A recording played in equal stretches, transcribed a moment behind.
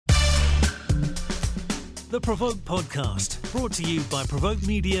The PRovoke podcast, brought to you by PRovoke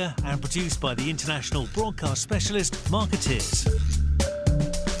Media and produced by the international broadcast specialist Marketeers.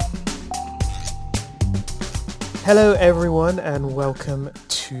 Hello everyone and welcome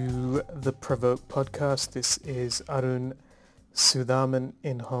to the PRovoke podcast. This is Arun Sudhaman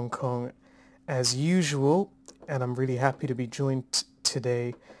in Hong Kong as usual, and I'm really happy to be joined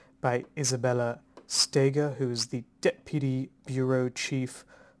today by Isabella Steger, who is the Deputy Bureau Chief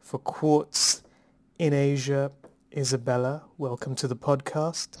for Quartz in Asia. Isabella, welcome to the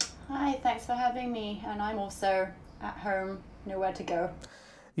podcast. Hi, thanks for having me. And I'm also at home, nowhere to go.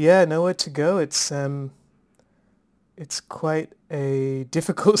 Yeah, nowhere to go. It's quite a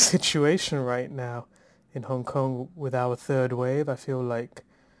difficult situation right now in Hong Kong with our third wave. I feel like,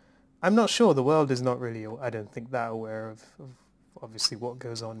 I'm not sure, the world is not really, I don't think, that aware of obviously what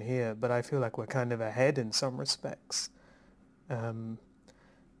goes on here, but I feel like we're kind of ahead in some respects,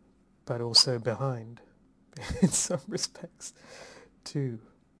 but also behind in some respects too.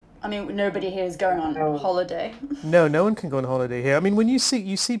 I mean, nobody here is going on holiday. No one can go on holiday here. I mean, when you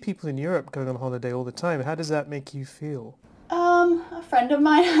see people in Europe going on holiday all the time, how does that make you feel? A friend of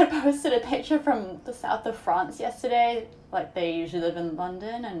mine had posted a picture from the south of France yesterday. Like, they usually live in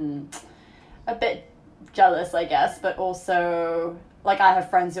London, and a bit jealous, I guess, but also, like, I have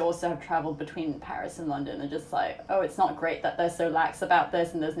friends who also have travelled between Paris and London. They're just like, oh, it's not great that they're so lax about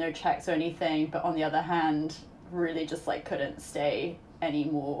this and there's no checks or anything, but on the other hand, really just, like, couldn't stay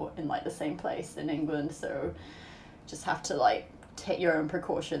anymore in, like, the same place in England, so just have to, like, take your own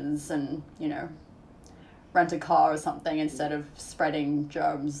precautions and, you know, rent a car or something instead of spreading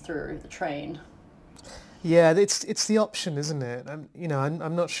germs through the train. Yeah, it's the option, isn't it?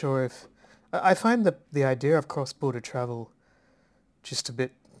 I'm not sure if... I find the idea of cross-border travel just a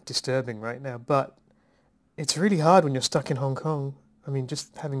bit disturbing right now, but it's really hard when you're stuck in Hong Kong. I mean,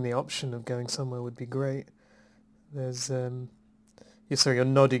 just having the option of going somewhere would be great. There's... You're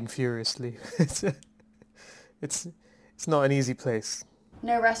nodding furiously. It's not an easy place.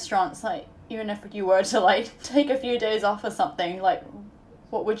 No restaurants, like, even if you were to, like, take a few days off or something, like,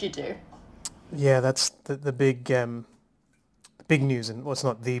 what would you do? Yeah, that's the big news, and well, it's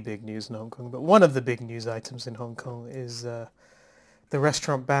not the big news in Hong Kong, but one of the big news items in Hong Kong is the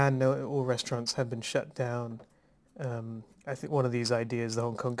restaurant ban. No, all restaurants have been shut down. I think one of these ideas the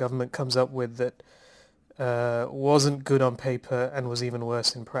Hong Kong government comes up with that wasn't good on paper and was even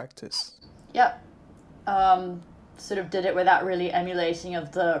worse in practice. Yep. Sort of did it without really emulating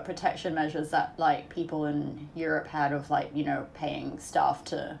of the protection measures that, like, people in Europe had of, like, you know, paying staff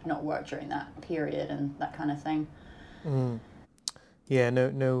to not work during that period and that kind of thing. Yeah,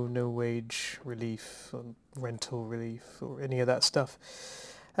 no wage relief or rental relief or any of that stuff.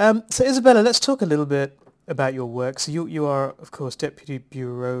 So Isabella, let's talk a little bit about your work. So you are, of course, Deputy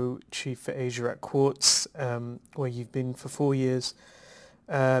Bureau Chief for Asia at Quartz, where you've been for 4 years.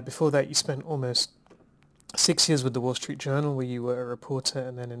 Before that, you spent almost 6 years with the Wall Street Journal, where you were a reporter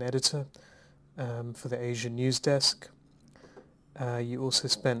and then an editor for the Asia news desk. You also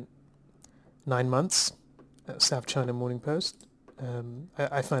spent 9 months at South China Morning Post.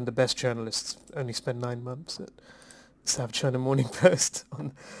 I find the best journalists only spend 9 months at South China Morning Post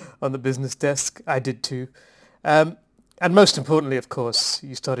on the business desk. I did too. And most importantly, of course,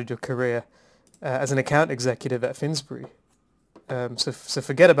 you started your career as an account executive at Finsbury. So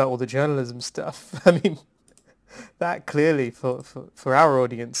forget about all the journalism stuff. I mean, that clearly, for our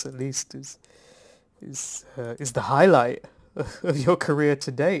audience at least, is the highlight of your career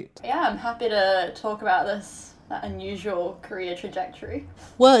to date. Yeah, I'm happy to talk about that unusual career trajectory.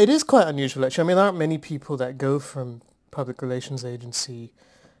 Well, it is quite unusual, actually. I mean, there aren't many people that go from public relations agency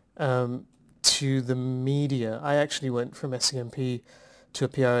to the media. I actually went from SCMP to a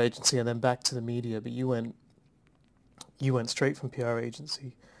PR agency and then back to the media, but you went straight from PR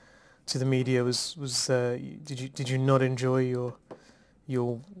agency to the media. Did you not enjoy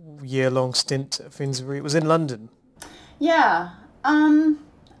your year-long stint at Finsbury? It was in London. Yeah,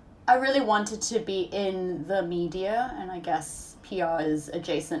 I really wanted to be in the media, and I guess PR is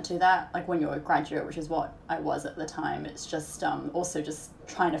adjacent to that. Like, when you're a graduate, which is what I was at the time, it's just also just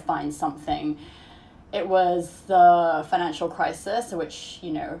trying to find something. It was the financial crisis, which,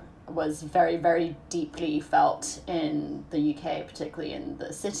 you know, was very, very deeply felt in the UK, particularly in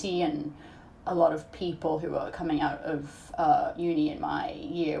the city, and a lot of people who were coming out of uni in my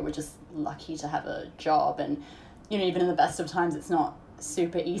year were just lucky to have a job. And, you know, even in the best of times, it's not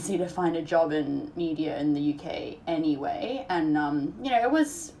super easy to find a job in media in the UK anyway. And, you know, it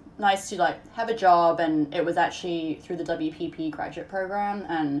was nice to, like, have a job, and it was actually through the WPP graduate program,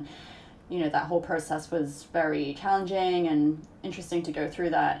 and that whole process was very challenging and interesting to go through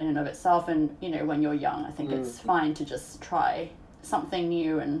that in and of itself. And, when you're young, I think it's fine to just try something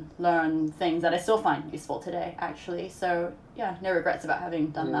new and learn things that I still find useful today, actually. So, yeah, no regrets about having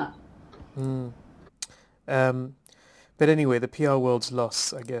done that. But anyway, the PR world's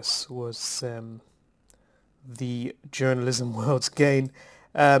loss, I guess, was the journalism world's gain.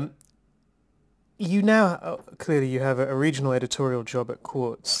 You now, clearly you have a regional editorial job at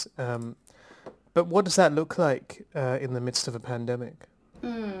Quartz, but what does that look like in the midst of a pandemic?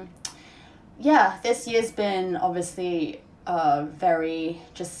 Yeah, this year's been obviously very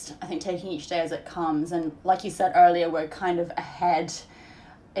just, I think, taking each day as it comes. And like you said earlier, we're kind of ahead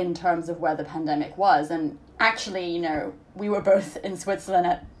in terms of where the pandemic was. And actually, we were both in Switzerland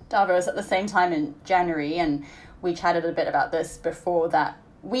at Davos at the same time in January, and we chatted a bit about this before that.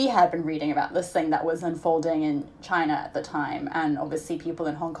 We had been reading about this thing that was unfolding in China at the time, and obviously people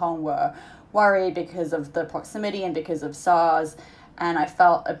in Hong Kong were worried because of the proximity and because of SARS, and I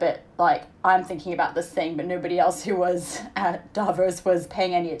felt a bit like I'm thinking about this thing, but nobody else who was at Davos was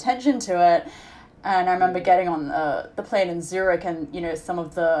paying any attention to it. And I remember getting on the plane in Zurich, and some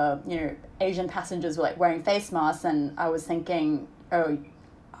of the Asian passengers were like wearing face masks, and I was thinking, oh,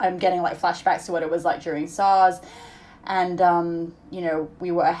 I'm getting like flashbacks to what it was like during SARS. And, we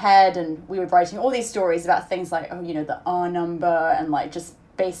were ahead, and we were writing all these stories about things like, the R number, and like just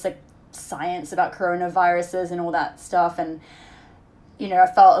basic science about coronaviruses and all that stuff. And, I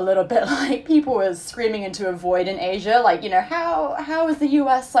felt a little bit like people were screaming into a void in Asia. Like, how is the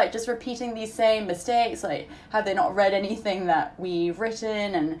US like just repeating these same mistakes? Like, have they not read anything that we've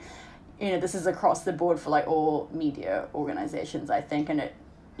written? And, this is across the board for like all media organizations, I think. And it,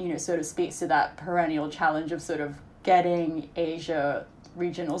 sort of speaks to that perennial challenge of sort of getting Asia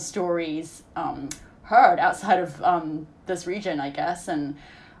regional stories heard outside of this region, I guess. And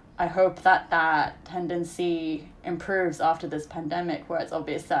I hope that tendency improves after this pandemic, where it's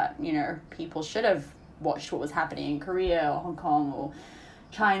obvious that, people should have watched what was happening in Korea or Hong Kong or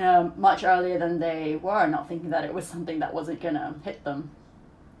China much earlier than they were, not thinking that it was something that wasn't going to hit them.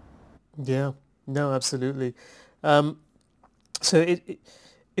 Yeah, no, absolutely. So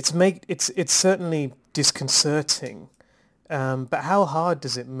it's certainly disconcerting, but how hard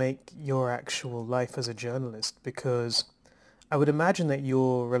does it make your actual life as a journalist? Because I would imagine that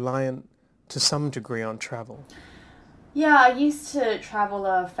you're reliant to some degree on travel. Yeah, I used to travel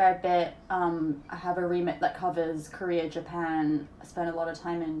a fair bit. I have a remit that covers Korea, Japan. I spent a lot of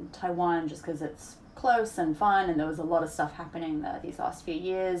time in Taiwan just because it's close and fun, and there was a lot of stuff happening there these last few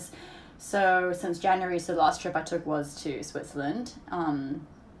years. So since January, the last trip I took was to Switzerland.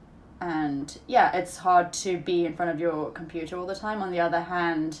 And yeah, it's hard to be in front of your computer all the time. On the other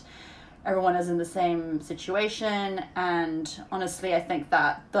hand, everyone is in the same situation. And honestly, I think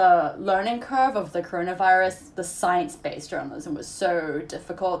that the learning curve of the coronavirus, the science-based journalism, was so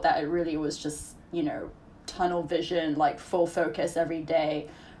difficult that it really was just, tunnel vision, like full focus every day,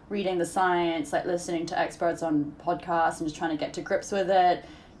 reading the science, like listening to experts on podcasts and just trying to get to grips with it,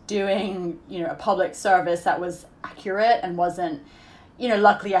 doing, a public service that was accurate and wasn't,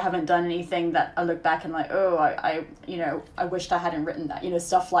 luckily I haven't done anything that I look back and like, oh, I wished I hadn't written that,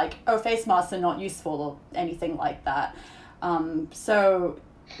 stuff like, oh, face masks are not useful or anything like that. So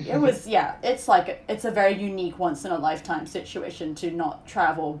it was, it's a very unique once in a lifetime situation to not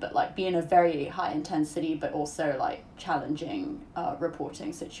travel, but like be in a very high intensity, but also like challenging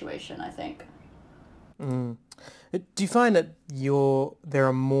reporting situation, I think. Do you find that there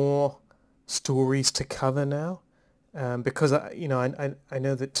are more stories to cover now? Because I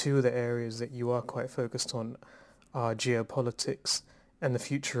know that two of the areas that you are quite focused on are geopolitics and the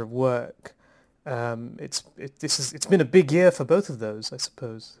future of work. It's been a big year for both of those, I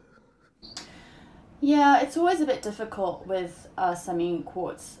suppose. Yeah, it's always a bit difficult with us. I mean,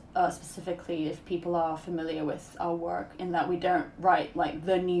 Quartz specifically, if people are familiar with our work, in that we don't write like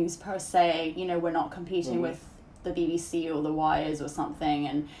the news per se. We're not competing with the BBC or the Wires or something,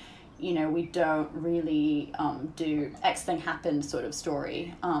 and we don't really do X thing happened sort of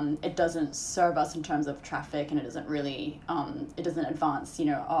story. It doesn't serve us in terms of traffic, and it doesn't really, it doesn't advance,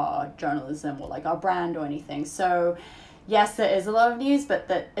 our journalism or like our brand or anything. So yes, there is a lot of news, but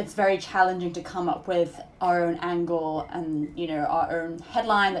that it's very challenging to come up with our own angle and, our own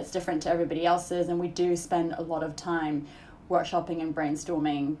headline that's different to everybody else's. And we do spend a lot of time workshopping and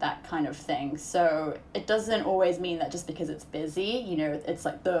brainstorming, that kind of thing. So it doesn't always mean that just because it's busy, it's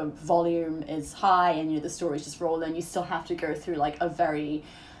like the volume is high and, the stories just roll in. You still have to go through like a very,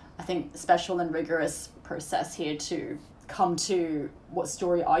 I think, special and rigorous process here to come to what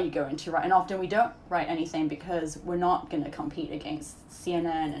story are you going to write. And often we don't write anything because we're not going to compete against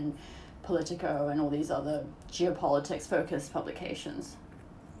CNN and Politico and all these other geopolitics-focused publications.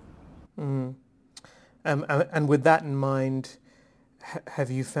 And with that in mind, have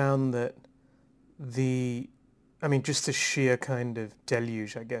you found that just the sheer kind of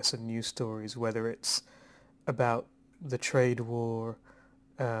deluge, I guess, of news stories, whether it's about the trade war,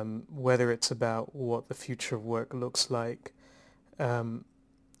 whether it's about what the future of work looks like,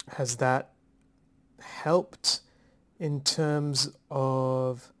 has that helped in terms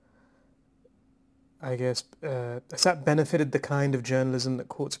of, I guess, has that benefited the kind of journalism that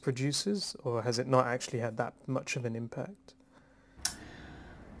Quartz produces, or has it not actually had that much of an impact?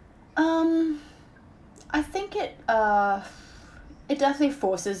 I think it definitely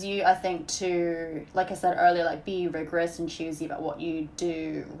forces you, I think, to, like I said earlier, like be rigorous and choosy about what you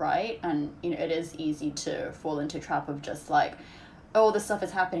do, right? And, it is easy to fall into a trap of just like, oh, this stuff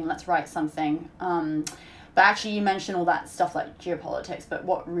is happening, let's write something. But actually, you mentioned all that stuff like geopolitics, but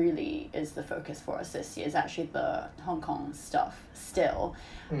what really is the focus for us this year is actually the Hong Kong stuff still.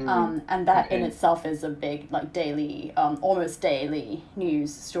 And that in itself is a big, like, daily, almost daily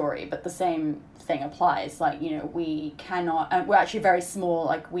news story. But the same thing applies. Like, we cannot, and we're actually very small.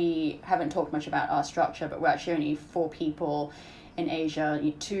 Like, we haven't talked much about our structure, but we're actually only 4 people in Asia,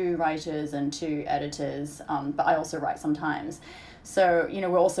 2 writers and 2 editors. But I also write sometimes. So,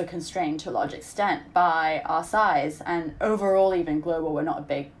 we're also constrained to a large extent by our size, and overall, even global, we're not a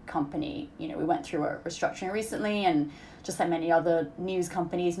big company. We went through a restructuring recently, and just like many other news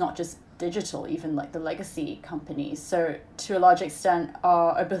companies, not just digital, even like the legacy companies. So to a large extent,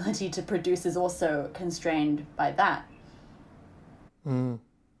 our ability to produce is also constrained by that.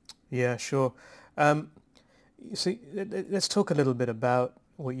 Yeah, sure. So let's talk a little bit about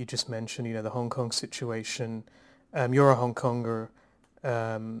what you just mentioned, the Hong Kong situation. You're a Hong Konger.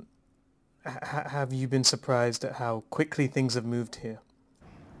 Have you been surprised at how quickly things have moved here?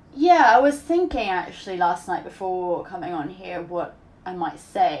 Yeah, I was thinking actually last night before coming on here what I might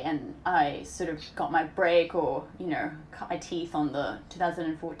say, and I sort of got my break or, cut my teeth on the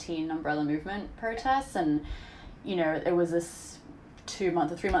 2014 umbrella movement protests, and, it was this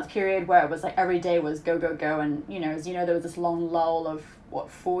 2-month or 3-month period where it was like every day was go, go, go, and, as you know, there was this long lull of,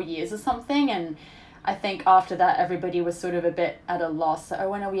 4 years or something, and I think after that, everybody was sort of a bit at a loss.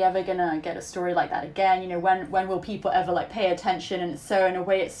 Oh, when are we ever going to get a story like that again? When will people ever like pay attention? And so in a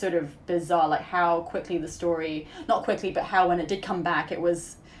way, it's sort of bizarre, like how quickly the story, not quickly, but how when it did come back, it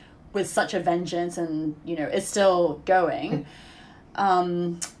was with such a vengeance and, it's still going.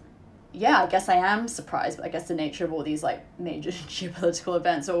 Yeah, I guess I am surprised, but I guess the nature of all these like major geopolitical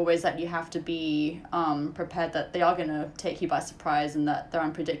events are always that you have to be prepared that they are going to take you by surprise and that they're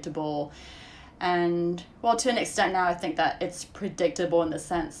unpredictable. And, well, to an extent now, I think that it's predictable in the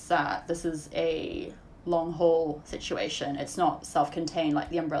sense that this is a long-haul situation. It's not self-contained like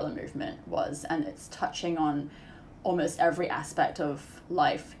the umbrella movement was, and it's touching on almost every aspect of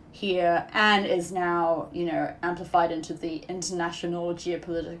life here and is now, amplified into the international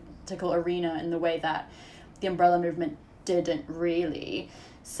geopolitical arena in the way that the umbrella movement didn't really.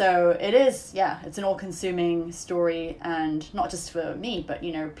 So it is, it's an all-consuming story, and not just for me, but,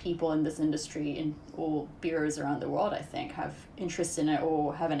 people in this industry in all bureaus around the world, I think, have interest in it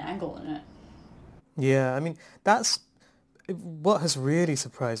or have an angle in it. Yeah, that's what has really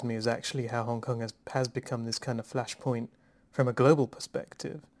surprised me is actually how Hong Kong has become this kind of flashpoint from a global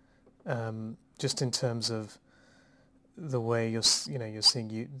perspective, just in terms of the way you're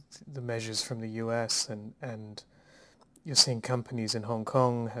seeing the measures from the US and you're seeing companies in Hong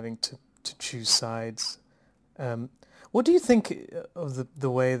Kong having to choose sides. What do you think of the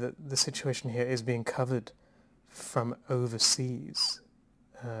way that the situation here is being covered from overseas?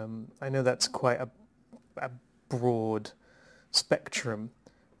 I know that's quite a broad spectrum,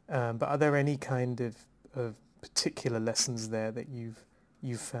 but are there any kind of particular lessons there that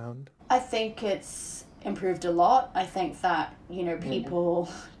you've found? I think it's improved a lot. I think that, people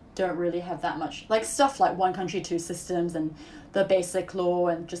don't really have that much, like stuff like one country, 2 systems and the basic law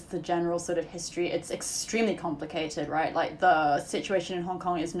and just the general sort of history. It's extremely complicated, right? Like the situation in Hong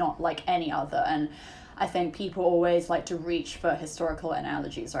Kong is not like any other. And I think people always like to reach for historical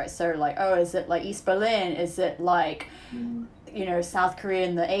analogies, right? So like, oh, is it like East Berlin? Is it like, South Korea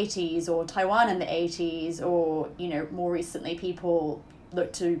in the 80s or Taiwan in the 80s? Or, more recently people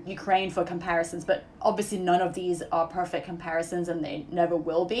look to Ukraine for comparisons, but obviously none of these are perfect comparisons and they never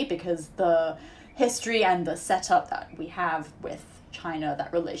will be, because the history and the setup that we have with China,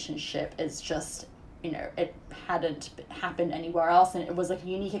 that relationship is just, it hadn't happened anywhere else, and it was like a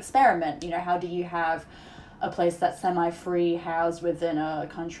unique experiment. How do you have a place that's semi-free housed within a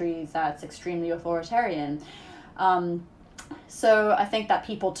country that's extremely authoritarian? So I think that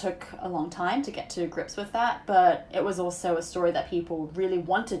people took a long time to get to grips with that, but it was also a story that people really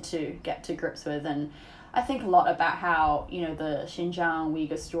wanted to get to grips with. And I think a lot about how, the Xinjiang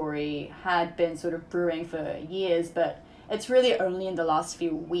Uyghur story had been sort of brewing for years, but it's really only in the last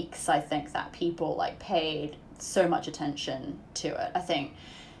few weeks, I think, that people paid so much attention to it. I think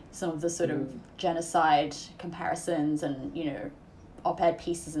some of the sort of genocide comparisons and, op-ed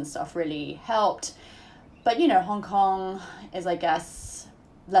pieces and stuff really helped. But, Hong Kong is, I guess,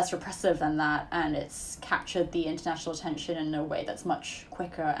 less repressive than that, and it's captured the international attention in a way that's much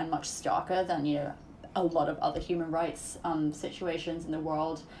quicker and much starker than, a lot of other human rights situations in the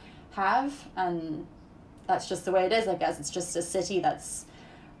world have. And that's just the way it is, I guess. It's just a city that's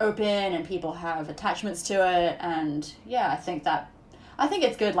open and people have attachments to it. And, yeah, I think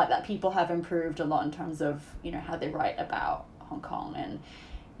it's good, that people have improved a lot in terms of, how they write about Hong Kong. And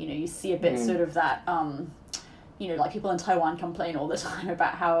you see a bit sort of that, people in Taiwan complain all the time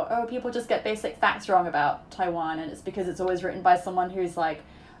about how, people just get basic facts wrong about Taiwan, and it's because it's always written by someone who's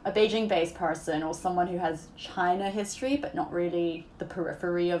a Beijing-based person or someone who has China history, but not really the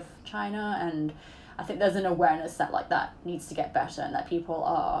periphery of China. And I think there's an awareness that that needs to get better, and that people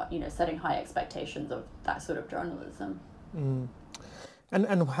are, setting high expectations of that sort of journalism.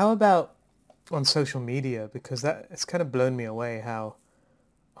 And how about on social media? Because it's kind of blown me away how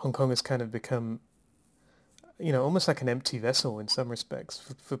Hong Kong has kind of become, almost like an empty vessel in some respects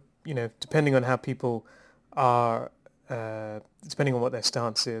for depending on how people are, depending on what their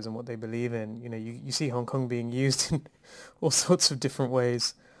stance is and what they believe in. You see Hong Kong being used in all sorts of different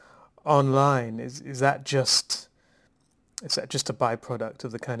ways online. Is that just a byproduct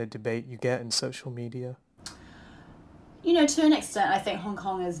of the kind of debate you get in social media? To an extent, I think Hong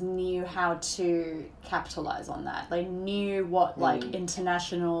Kongers knew how to capitalize on that. They knew what,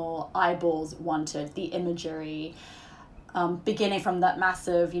 international eyeballs wanted, the imagery, beginning from that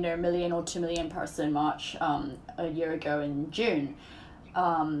massive, 1 million or 2 million person march a year ago in June.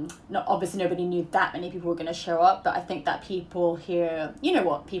 Obviously nobody knew that many people were going to show up, but I think that people here,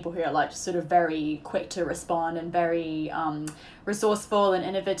 people here are sort of very quick to respond and very resourceful and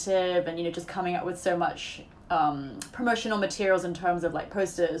innovative, and, just coming up with so much promotional materials in terms of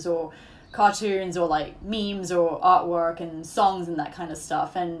posters or cartoons or memes or artwork and songs and that kind of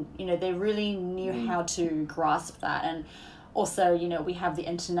stuff. And, they really knew how to grasp that. And also, we have the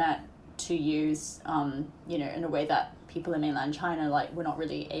internet to use, in a way that people in mainland China, were not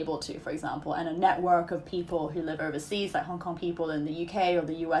really able to, for example, and a network of people who live overseas, Hong Kong people in the UK or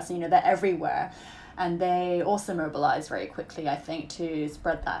the US, they're everywhere. And they also mobilize very quickly, I think, to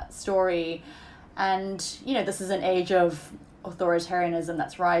spread that story. And, this is an age of authoritarianism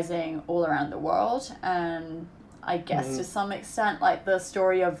that's rising all around the world. And I guess to some extent, the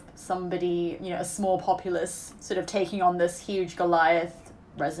story of somebody, a small populace sort of taking on this huge Goliath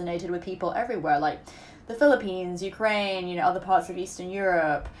resonated with people everywhere, the Philippines, Ukraine, other parts of Eastern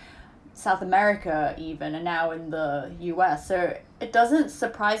Europe, South America even, and now in the US. So it doesn't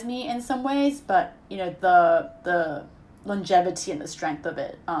surprise me in some ways, but, the longevity and the strength of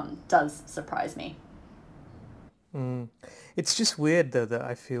it does surprise me. It's just weird though that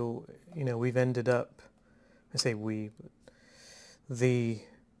I feel we've ended up, I say we, but the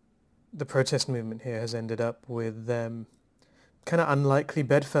protest movement here has ended up with kind of unlikely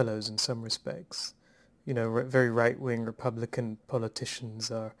bedfellows in some respects. Very right-wing Republican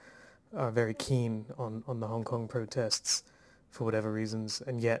politicians are very keen on the Hong Kong protests for whatever reasons,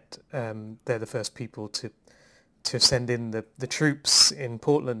 and yet they're the first people to send in the troops in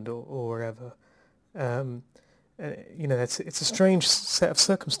Portland or wherever. It's a strange set of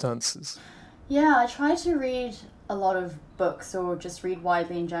circumstances. Yeah, I try to read a lot of books or just read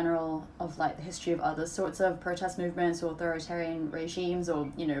widely in general of the history of other sorts of protest movements or authoritarian regimes, or,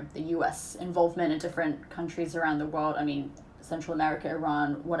 the US involvement in different countries around the world. I mean, Central America,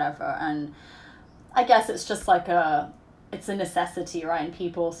 Iran, whatever. And I guess it's just it's a necessity, right? And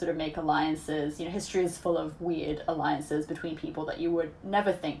people sort of make alliances. History is full of weird alliances between people that you would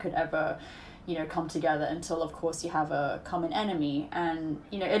never think could ever, come together until, of course, you have a common enemy. And,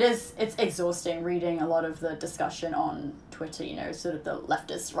 it's exhausting reading a lot of the discussion on Twitter, sort of the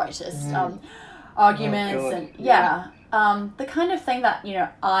leftist, rightist arguments. Oh, and the kind of thing that,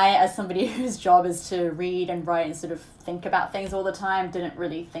 I, as somebody whose job is to read and write and sort of think about things all the time, didn't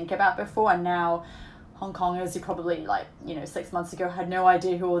really think about before. And now Hong Kongers who probably 6 months ago had no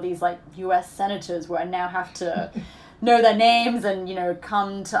idea who all these US senators were, and now have to know their names and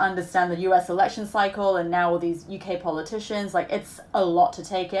come to understand the US election cycle, and now all these UK politicians. It's a lot to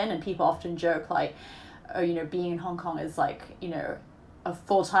take in, and people often joke being in Hong Kong is a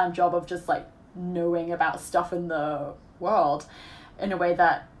full-time job of just knowing about stuff in the world, in a way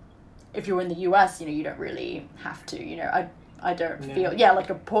that if you're in the US, you don't really have to. I don't feel like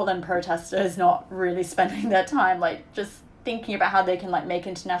a Portland protester is not really spending their time like just thinking about how they can like make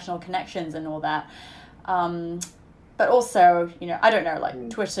international connections and all that. But also, I don't know, like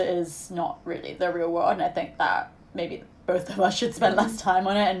Twitter is not really the real world, and I think that maybe both of us should spend less time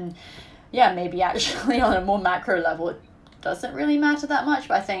on it. And maybe actually on a more macro level, it doesn't really matter that much.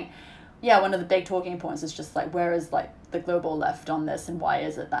 But I think, one of the big talking points is just like, where is like the global left on this, and why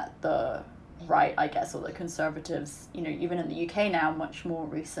is it that the right, I guess, or the conservatives, even in the UK now, much more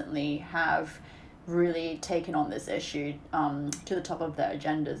recently, have really taken on this issue to the top of their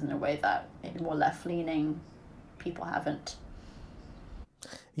agendas in a way that maybe more left-leaning people haven't.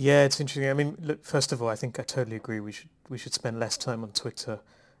 Yeah, it's interesting. I mean, look, first of all, I think I totally agree. We should spend less time on Twitter.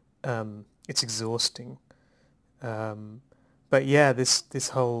 It's exhausting. But yeah, this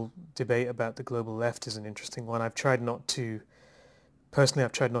whole debate about the global left is an interesting one. I've tried not to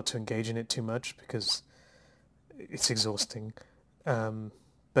engage in it too much because it's exhausting.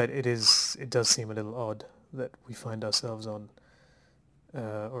 But it does seem a little odd that we find ourselves on,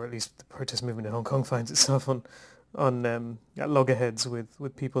 or at least the protest movement in Hong Kong finds itself at loggerheads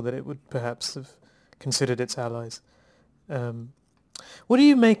with people that it would perhaps have considered its allies. What do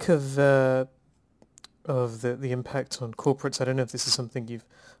you make of the impact on corporates? I don't know if this is something you've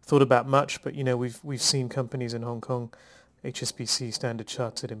thought about much, but we've seen companies in Hong Kong, HSBC, Standard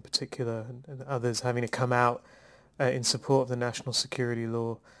Chartered in particular, and others having to come out in support of the national security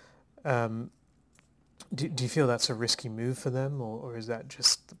law. Do you feel that's a risky move for them, or is that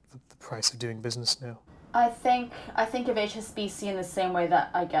just the price of doing business now? I think of HSBC in the same way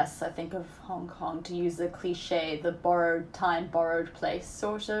that I guess I think of Hong Kong, to use the cliche, the borrowed time, borrowed place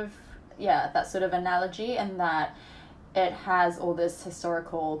sort of, that sort of analogy, and that it has all this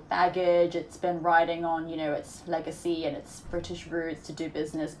historical baggage. It's been riding on, its legacy and its British roots to do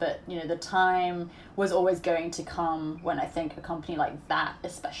business. But, the time was always going to come when I think a company like that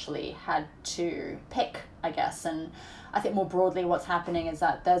especially had to pick, I guess. And I think more broadly what's happening is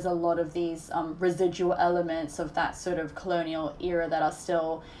that there's a lot of these residual elements of that sort of colonial era that are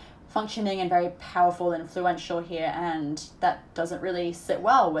still functioning and very powerful and influential here, and that doesn't really sit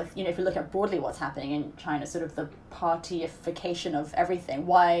well with, if you look at broadly what's happening in China, sort of the partyification of everything.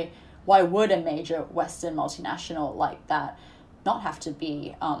 Why would a major Western multinational like that not have to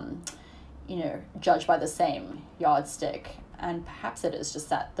be, judged by the same yardstick? And perhaps it is just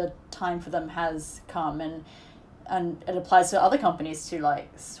that the time for them has come, and it applies to other companies too, like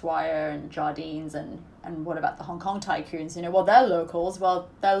Swire and Jardines and what about the Hong Kong tycoons? They're locals,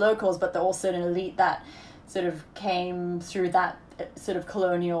 but they're also an elite that sort of came through that sort of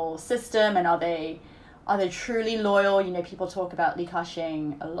colonial system. And are they truly loyal? People talk about Li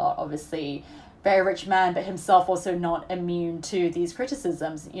Ka-shing a lot, obviously, very rich man, but himself also not immune to these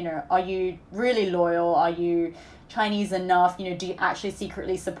criticisms. Are you really loyal? Are you Chinese enough? Do you actually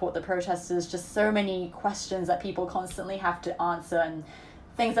secretly support the protesters? Just so many questions that people constantly have to answer, and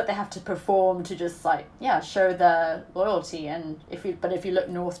things that they have to perform to just show their loyalty. And if you look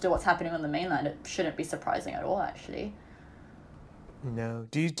north to what's happening on the mainland, it shouldn't be surprising at all, actually. No.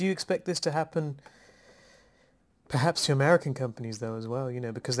 Do you expect this to happen perhaps to American companies though as well?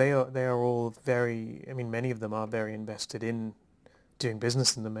 Because they are all very, many of them are very invested in doing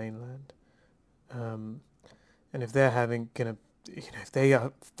business in the mainland. And if they're if they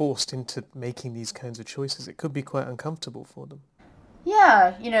are forced into making these kinds of choices, it could be quite uncomfortable for them.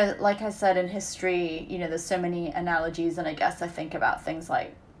 Yeah, like I said, in history, there's so many analogies, and I guess I think about things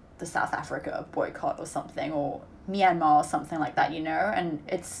like the South Africa boycott or something, or Myanmar or something like that, and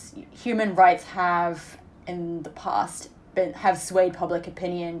it's human rights have in the past have swayed public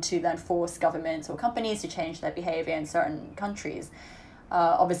opinion to then force governments or companies to change their behavior in certain countries.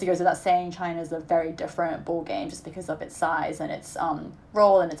 Obviously goes without saying, China is a very different ballgame just because of its size and its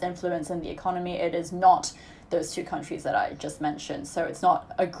role and its influence in the economy. It is not those two countries that I just mentioned, so it's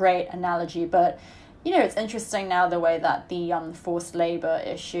not a great analogy. But it's interesting now the way that the forced labor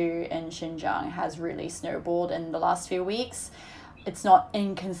issue in Xinjiang has really snowballed in the last few weeks. It's not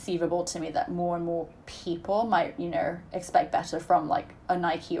inconceivable to me that more and more people might expect better from like a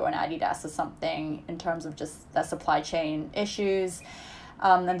Nike or an Adidas or something in terms of just their supply chain issues.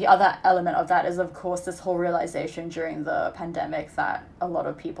 And the other element of that is, of course, this whole realization during the pandemic that a lot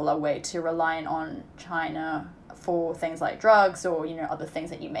of people are way too reliant on China for things like drugs or, other things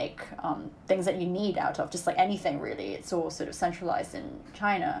that you make, things that you need out of, just like anything really. It's all sort of centralized in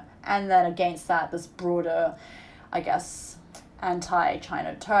China. And then against that, this broader, I guess,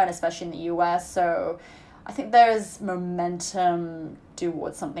 anti-China turn, especially in the US. So I think there is momentum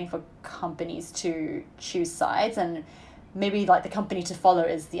towards something for companies to choose sides. And maybe like the company to follow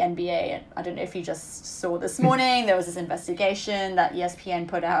is the NBA. And I don't know if you just saw this morning, there was this investigation that ESPN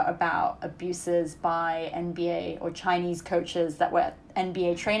put out about abuses by NBA or Chinese coaches that were at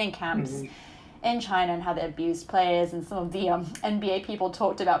NBA training camps in China and how they abused players. And some of the NBA people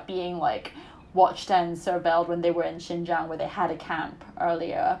talked about being like watched and surveilled when they were in Xinjiang, where they had a camp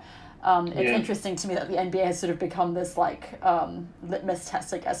earlier. It's interesting to me that the NBA has sort of become this like litmus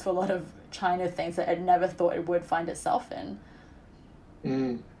test, I guess, for a lot of China things that it never thought it would find itself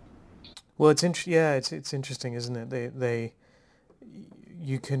in. Well, it's interesting, isn't it?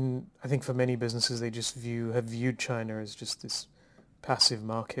 You can, I think for many businesses, they just have viewed China as just this passive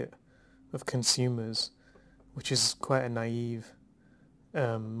market of consumers, which is quite a naive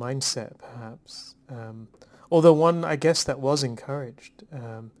mindset, perhaps. Although one, I guess, that was encouraged,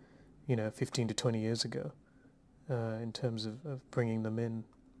 15 to 20 years ago, in terms of bringing them in.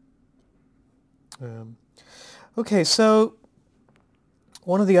 Okay, so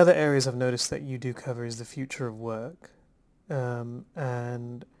one of the other areas I've noticed that you do cover is the future of work,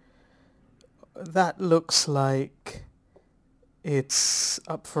 and that looks like it's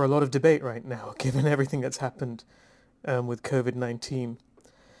up for a lot of debate right now, given everything that's happened with COVID-19.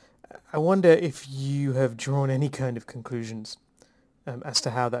 I wonder if you have drawn any kind of conclusions as to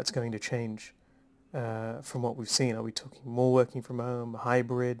how that's going to change from what we've seen. Are we talking more working from home,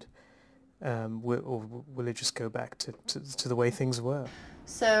 hybrid, or will it just go back to the way things were?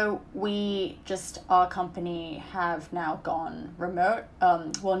 So our company have now gone remote.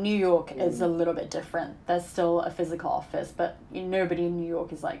 Well, New York is a little bit different. There's still a physical office, but nobody in New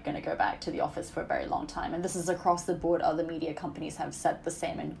York is like going to go back to the office for a very long time. And this is across the board. Other media companies have said the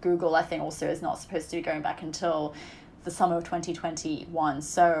same. And Google, I think, also is not supposed to be going back until the summer of 2021.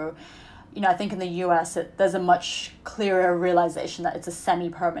 So, I think in the US, there's a much clearer realization that it's a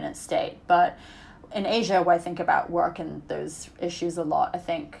semi-permanent state. But in Asia, where I think about work and those issues a lot, I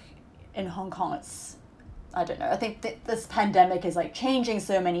think in Hong Kong, I don't know. I think this pandemic is like changing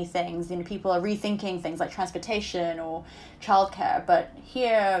so many things. People are rethinking things like transportation or childcare. But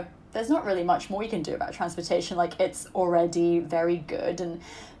here, there's not really much more you can do about transportation. Like, it's already very good and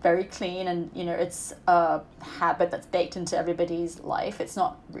very clean, and it's a habit that's baked into everybody's life. It's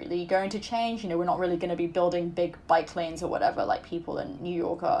not really going to change. We're not really going to be building big bike lanes or whatever like people in New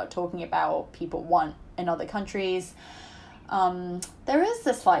York are talking about, people want in other countries. There is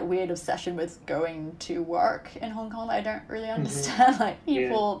this like weird obsession with going to work in Hong Kong that I don't really understand. Like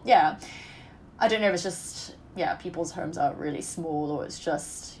people, I don't know if it's just, people's homes are really small, or it's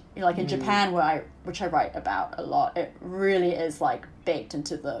just, like in Japan, which I write about a lot, it really is like baked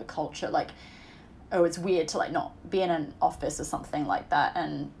into the culture. Like, oh, it's weird to like not be in an office or something like that,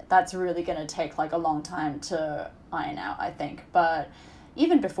 and that's really going to take like a long time to iron out, I think. But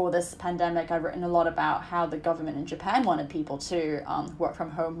even before this pandemic, I've written a lot about how the government in Japan wanted people to work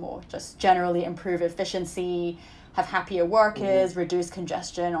from home more, just generally improve efficiency, have happier workers, reduce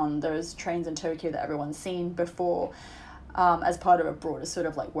congestion on those trains in Tokyo that everyone's seen before, as part of a broader sort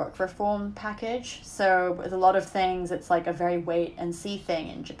of like work reform package. So with a lot of things, it's like a very wait and see thing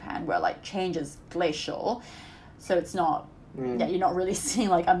in Japan, where like change is glacial. So it's not, you're not really seeing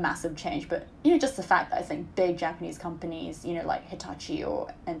like a massive change. But, just the fact that I think big Japanese companies, like Hitachi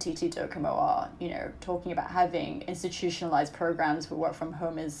or NTT Docomo are, talking about having institutionalized programs for work from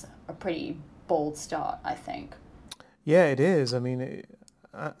home is a pretty bold start, I think. Yeah, it is. I mean,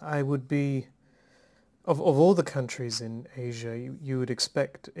 I would be... Of all the countries in Asia, you would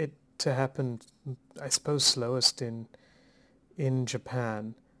expect it to happen, I suppose, slowest in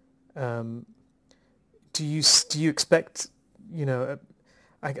Japan. Do you expect,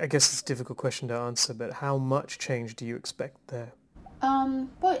 I guess it's a difficult question to answer, but how much change do you expect there?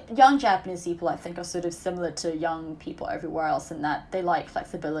 Well, young Japanese people, I think, are sort of similar to young people everywhere else in that they like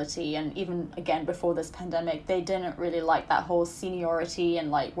flexibility. And even, again, before this pandemic, they didn't really like that whole seniority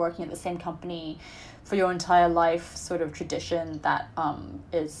and like working at the same company for your entire life sort of tradition that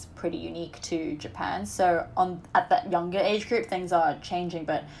is pretty unique to Japan. So at that younger age group, things are changing,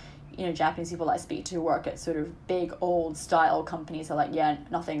 but Japanese people I speak to who work at sort of big old style companies are like,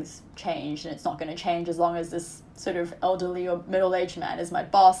 nothing's changed, and it's not going to change as long as this sort of elderly or middle-aged man is my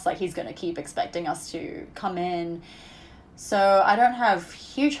boss. Like, he's going to keep expecting us to come in. So I don't have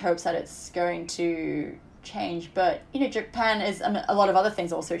huge hopes that it's going to change, but Japan is, a lot of other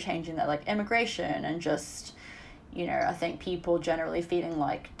things also changing there, like immigration and just I think people generally feeling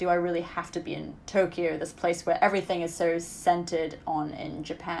like, do I really have to be in Tokyo, this place where everything is so centered on in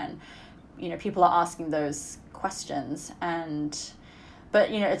Japan? People are asking those questions, but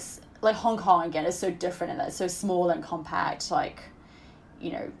it's like Hong Kong again is so different in that it's so small and compact. Like,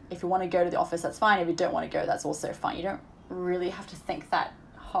 if you want to go to the office, that's fine. If you don't want to go, that's also fine. You don't really have to think that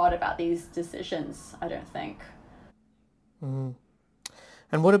hard about these decisions, I don't think. Mm.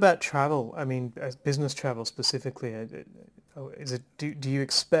 And what about travel? I mean, as business travel specifically, is it, do you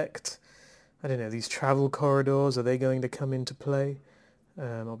expect, I don't know, these travel corridors, are they going to come into play?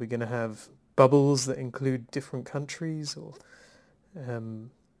 Are we going to have bubbles that include different countries? Or I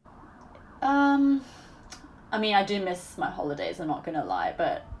mean, I do miss my holidays, I'm not going to lie,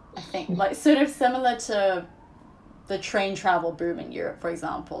 but I think like sort of similar to the train travel boom in Europe, for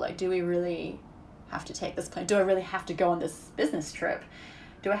example, like do we really have to take this plane? Do I really have to go on this business trip?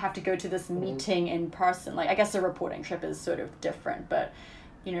 Do I have to go to this meeting in person? Like, I guess a reporting trip is sort of different, but,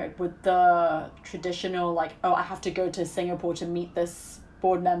 you know, with the traditional, like, oh, I have to go to Singapore to meet this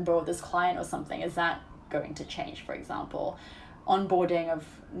board member or this client or something, is that going to change, for example? Onboarding of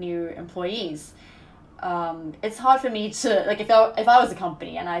new employees. It's hard for me to, like, if I was a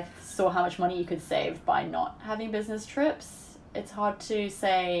company and I saw how much money you could save by not having business trips, it's hard to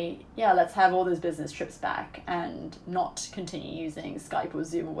say, yeah, let's have all those business trips back and not continue using Skype or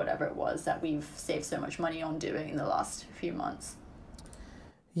Zoom or whatever it was that we've saved so much money on doing in the last few months.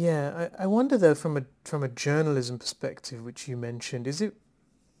 Yeah, I wonder though, from a journalism perspective, which you mentioned, is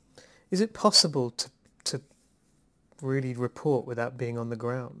it possible to really report without being on the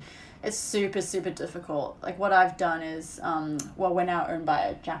ground? It's super, super difficult. Like what I've done is, we're now owned by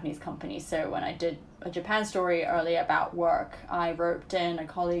a Japanese company. So when I did a Japan story earlier about work, I roped in a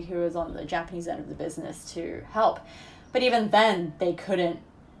colleague who was on the Japanese end of the business to help. But even then, they couldn't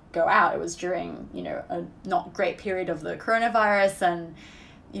go out. It was during, you know, a not great period of the coronavirus, and,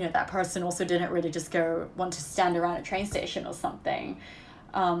 you know, that person also didn't really just want to stand around a train station or something.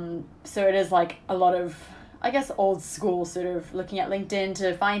 So it is like a lot of, I guess, old school sort of looking at LinkedIn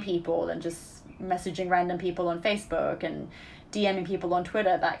to find people and just messaging random people on Facebook and DMing people on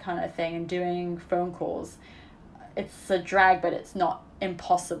Twitter, that kind of thing, and doing phone calls. It's a drag, but it's not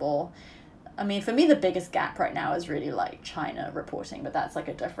impossible. I mean, for me, the biggest gap right now is really like China reporting, but that's like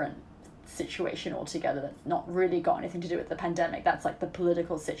a different situation altogether. That's not really got anything to do with the pandemic. That's like the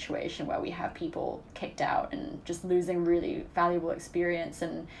political situation where we have people kicked out and just losing really valuable experience,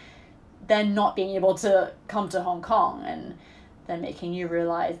 and then not being able to come to Hong Kong, and then making you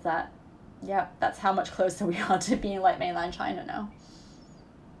realize that, yeah, that's how much closer we are to being like mainland China now.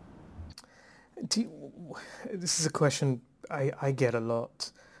 This is a question I get a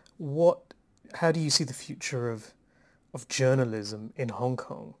lot. How do you see the future of journalism in Hong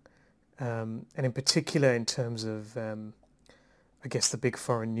Kong? And in particular in terms of, I guess, the big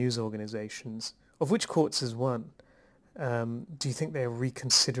foreign news organizations, of which Quartz is one. Do you think they're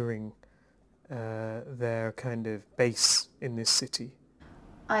reconsidering their kind of base in this city?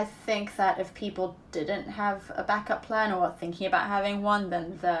 I think that if people didn't have a backup plan or are thinking about having one,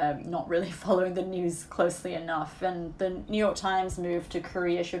 then they're not really following the news closely enough. And the New York Times move to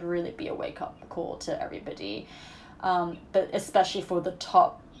Korea should really be a wake-up call to everybody, but especially for the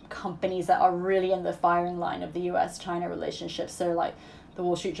top companies that are really in the firing line of the US-China relationship. So like the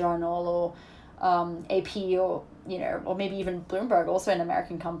Wall Street Journal or AP, or, you know, or maybe even Bloomberg, also an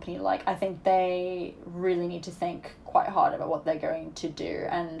American company. Like, I think they really need to think quite hard about what they're going to do.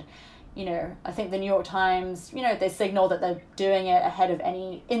 And, you know, I think the New York Times, you know, they signal that they're doing it ahead of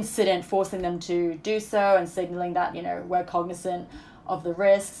any incident forcing them to do so, and signaling that, you know, we're cognizant of the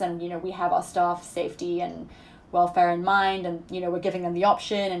risks, and, you know, we have our staff safety and welfare in mind, and, you know, we're giving them the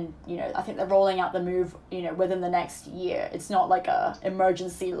option. And, you know, I think they're rolling out the move, you know, within the next year. It's not like a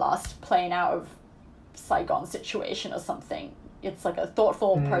emergency last plane out of Saigon situation or something. It's like a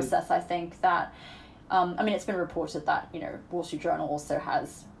thoughtful process, I think, that I mean, it's been reported that, you know, Wall Street Journal also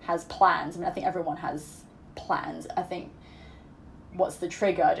has plans. I mean, I think everyone has plans. I think what's the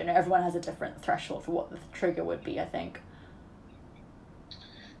trigger? I don't know. Everyone has a different threshold for what the trigger would be, I think.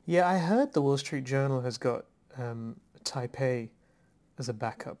 Yeah, I heard the Wall Street Journal has got Taipei as a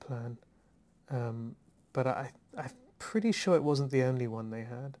backup plan, but I'm pretty sure it wasn't the only one they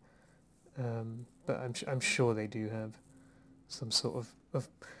had. But I'm sure they do have some sort of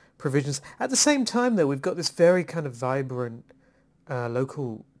provisions. At the same time, though, we've got this very kind of vibrant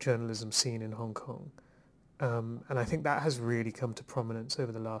local journalism scene in Hong Kong, and I think that has really come to prominence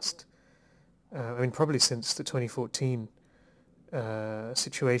over the last, I mean, probably since the 2014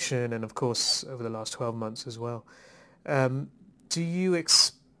 situation, and of course over the last 12 months as well. Do you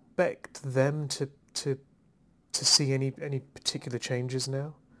expect them to see any particular changes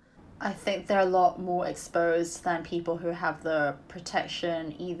now? I think they're a lot more exposed than people who have the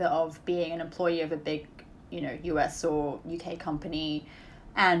protection either of being an employee of a big, you know, US or UK company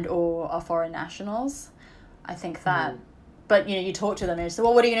and or are foreign nationals. I think that But, you talk to them and you say,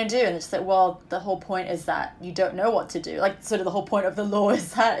 well, what are you going to do? And it's like, well, the whole point is that you don't know what to do. Like, sort of the whole point of the law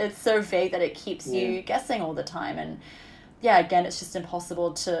is that it's so vague that it keeps you guessing all the time. And yeah, again, it's just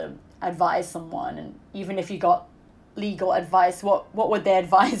impossible to advise someone. And even if you got legal advice, what would they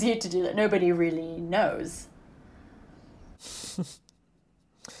advise you to do that nobody really knows?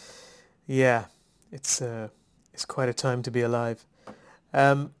 Yeah, it's quite a time to be alive.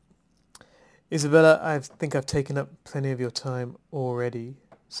 Isabella, I think I've taken up plenty of your time already,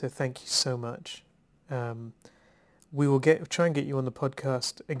 so thank you so much. We will try and get you on the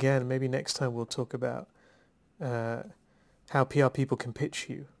podcast again. Maybe next time we'll talk about how PR people can pitch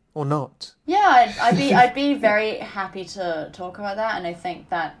you or not. Yeah, I'd be very happy to talk about that, and I think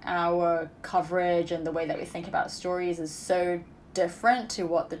that our coverage and the way that we think about stories is so different to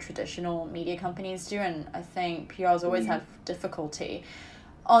what the traditional media companies do, and I think PRs always have difficulty.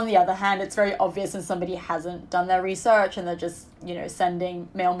 On the other hand, it's very obvious when somebody hasn't done their research and they're just, sending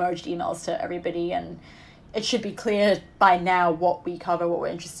mail-merged emails to everybody, and it should be clear by now what we cover, what we're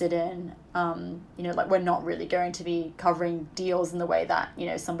interested in. Like we're not really going to be covering deals in the way that,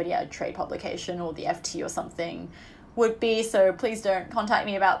 somebody at a trade publication or the FT or something would be. So please don't contact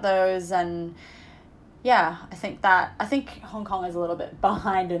me about those. And yeah, I think Hong Kong is a little bit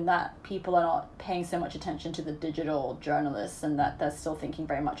behind in that people are not paying so much attention to the digital journalists, and that they're still thinking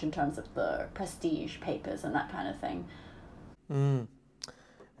very much in terms of the prestige papers and that kind of thing. And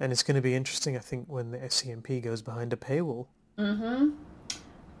it's going to be interesting, I think, when the SCMP goes behind a paywall. Don't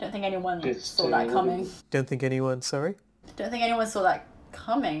think anyone saw that coming. Don't think anyone, sorry? Don't think anyone saw that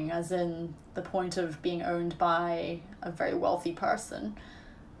coming, as in the point of being owned by a very wealthy person.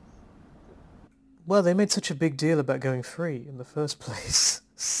 Well, they made such a big deal about going free in the first place.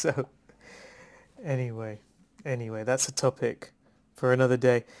 So, anyway, that's a topic for another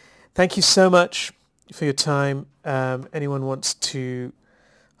day. Thank you so much for your time. Anyone wants to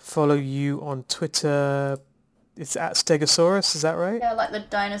follow you on Twitter, it's at Stegosaurus, is that right? Yeah, like the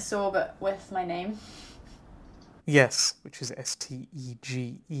dinosaur, but with my name. Yes, which is Steger,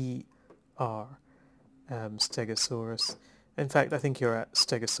 Stegosaurus. In fact, I think you're at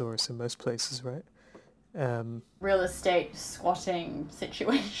Stegosaurus in most places, right? Real estate squatting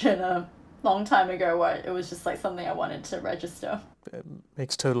situation a long time ago where it was just like something I wanted to register.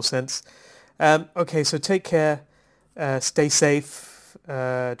 Makes total sense. Okay, so take care, stay safe,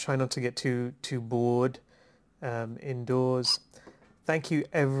 try not to get too bored indoors. Thank you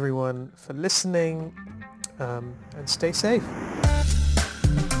everyone for listening, and stay safe.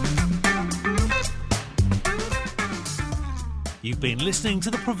 You've been listening to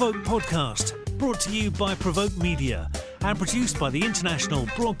the PRovoke podcast, brought to you by PRovoke Media and produced by the international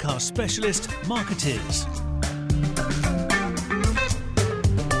broadcast specialist Marketeers.